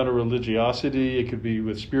huge amount of religiosity. It could be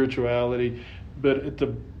with spirituality, but at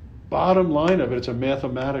the bottom line of it, it's a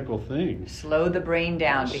mathematical thing. Slow the brain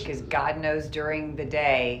down, because God knows during the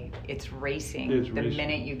day it's racing the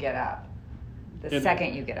minute you get up, the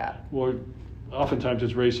second you get up. Well, oftentimes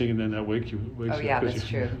it's racing, and then that wakes you. Oh yeah, that's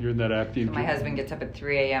true. You're in that active. So my husband gets up at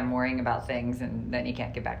 3 a.m. worrying about things, and then he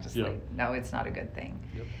can't get back to sleep. Yep. No, it's not a good thing.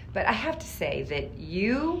 Yep. But I have to say that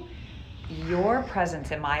your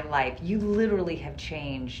presence in my life, you literally have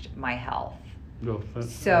changed my health. No,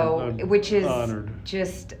 I'm which is honored.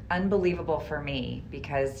 Just unbelievable for me,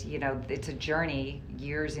 because it's a journey,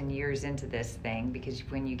 years and years into this thing, because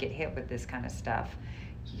when you get hit with this kind of stuff,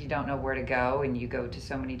 you don't know where to go, and you go to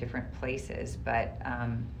so many different places. But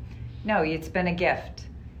no, it's been a gift,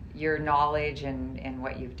 your knowledge and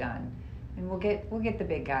what you've done. And we'll get the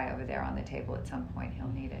big guy over there on the table at some point. He'll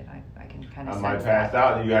need it. I can kind of. I might pass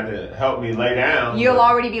out, and you got to help me lay down. You'll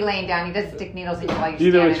already be laying down. He doesn't stick needles in you while you're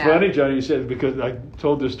standing it's funny, Johnny. You said, because I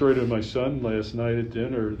told this story to my son last night at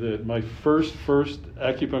dinner, that my first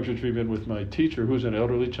acupuncture treatment with my teacher, who's an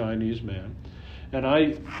elderly Chinese man, and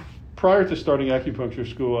prior to starting acupuncture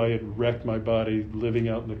school, I had wrecked my body living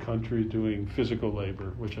out in the country doing physical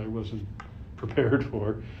labor, which I wasn't prepared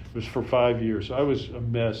for. It was for 5 years. So I was a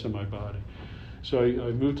mess in my body. So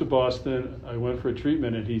I moved to Boston. I went for a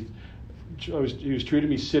treatment, and he was treating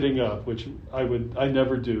me sitting up, which I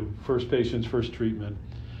never do. First patient's first treatment.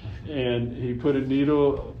 And he put a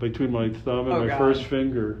needle between my thumb and my first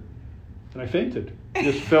finger, and I fainted.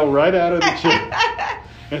 Just fell right out of the chair.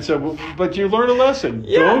 And so, but you learn a lesson.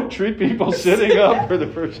 Yeah. Don't treat people sitting up for the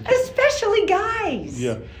first time. Especially guys.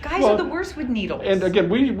 Yeah. Guys are the worst with needles. And again,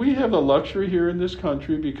 we have the luxury here in this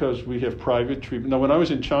country because we have private treatment. Now, when I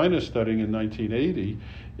was in China studying in 1980,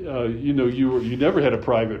 you never had a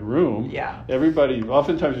private room. Yeah. Everybody,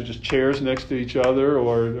 oftentimes there's just chairs next to each other,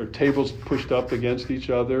 or tables pushed up against each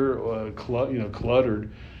other, cluttered.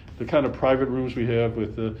 The kind of private rooms we have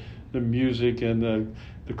with the music and the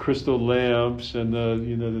crystal lamps and the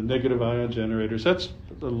negative ion generators. That's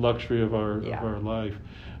the luxury of our life.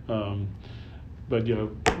 But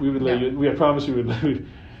we would let you. We had promised we would let you.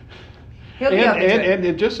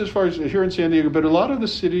 And just as far as here in San Diego, but a lot of the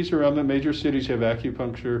cities around the major cities have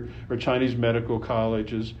acupuncture or Chinese medical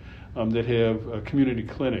colleges that have community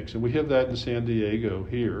clinics, and we have that in San Diego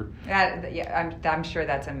here. I'm sure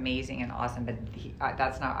that's amazing and awesome, but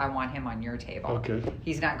that's not. I want him on your table. Okay.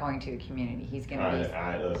 He's not going to a community. He's going to be.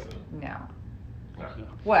 I listen. No. No.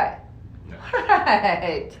 What? No.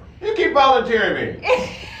 What? You keep volunteering me.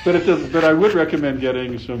 But I would recommend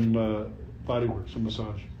getting some body work, some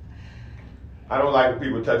massage. I don't like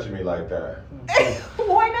people touching me like that.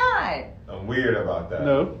 Why not? I'm weird about that.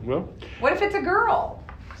 No, well. What if it's a girl?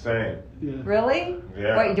 Same. Yeah. Really?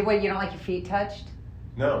 Yeah. What, you don't like your feet touched?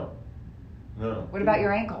 No. What about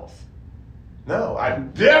your ankles? No, I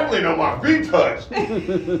definitely don't want my feet touched.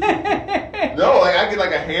 No, I get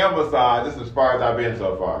like a hand massage. This is as far as I've been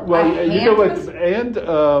so far. Well, you know what?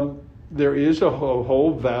 And there is a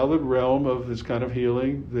whole valid realm of this kind of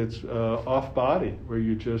healing that's off body, where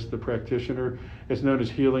the practitioner, it's known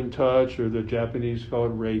as healing touch, or the Japanese call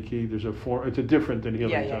it Reiki. There's a form, it's different than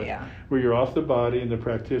healing touch, where you're off the body and the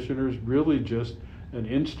practitioner is really just an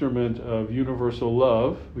instrument of universal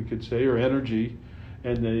love, we could say, or energy,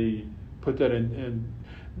 and they put that in. And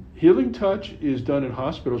healing touch is done in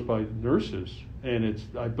hospitals by nurses, and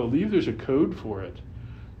I believe there's a code for it.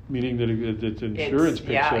 Meaning that insurance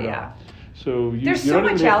picks it up. So there's so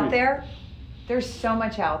much out there. There's so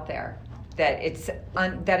much out there that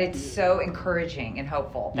it's so encouraging and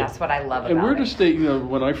hopeful. That's what I love about it. And we're to state,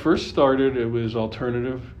 when I first started, it was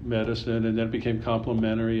alternative medicine, and then it became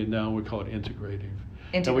complementary, and now we call it integrative.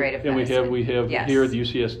 Integrative medicine. And we have yes. Here at the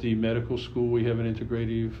UCSD Medical School, we have an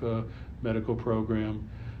integrative medical program,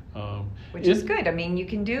 which is good. I mean, you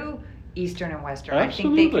can do Eastern and Western.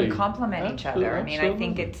 Absolutely. I think they can complement each other. I mean, I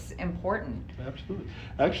think it's important. Absolutely.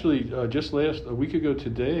 Actually, just a week ago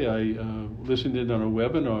today, I listened in on a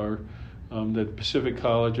webinar that Pacific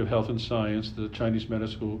College of Health and Science, the Chinese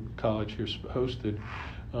Medical College here, hosted.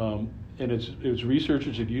 And it was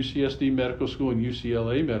researchers at UCSD Medical School and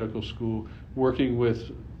UCLA Medical School working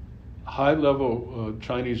with high-level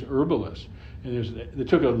Chinese herbalists. And it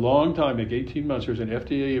took a long time, like 18 months. There's an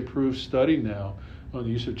FDA-approved study now on the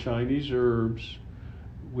use of Chinese herbs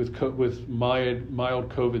with mild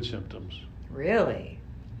COVID symptoms. Really?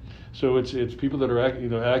 So it's people that are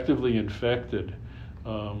actively infected.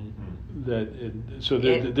 So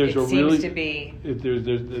there's a really seems to be there's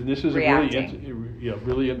and this is reacting.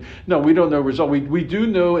 really no, we don't know result. We do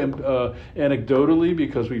know anecdotally,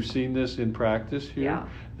 because we've seen this in practice here,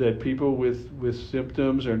 that people with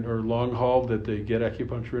symptoms or long haul, that they get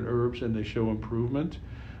acupuncture and herbs and they show improvement.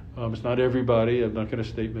 It's not everybody. I'm not going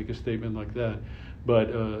to make a statement like that. But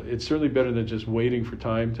it's certainly better than just waiting for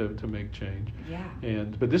time to make change. Yeah.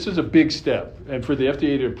 But this is a big step, and for the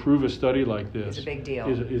FDA to approve a study like this is a big deal.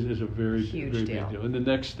 Is a very Huge very deal. big deal. And the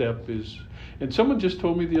next step is, and someone just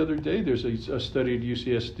told me the other day, there's a study at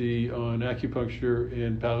UCSD on acupuncture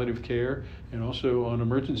in palliative care and also on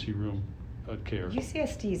emergency room care.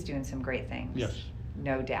 UCSD is doing some great things. Yes.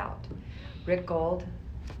 No doubt. Rick Gold,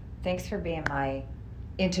 thanks for being my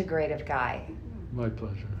integrative guy. My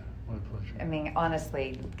pleasure. My pleasure. I mean,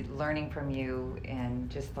 honestly, learning from you and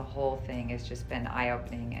just the whole thing has just been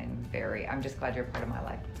eye-opening and I'm just glad you're a part of my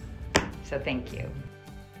life. So thank you.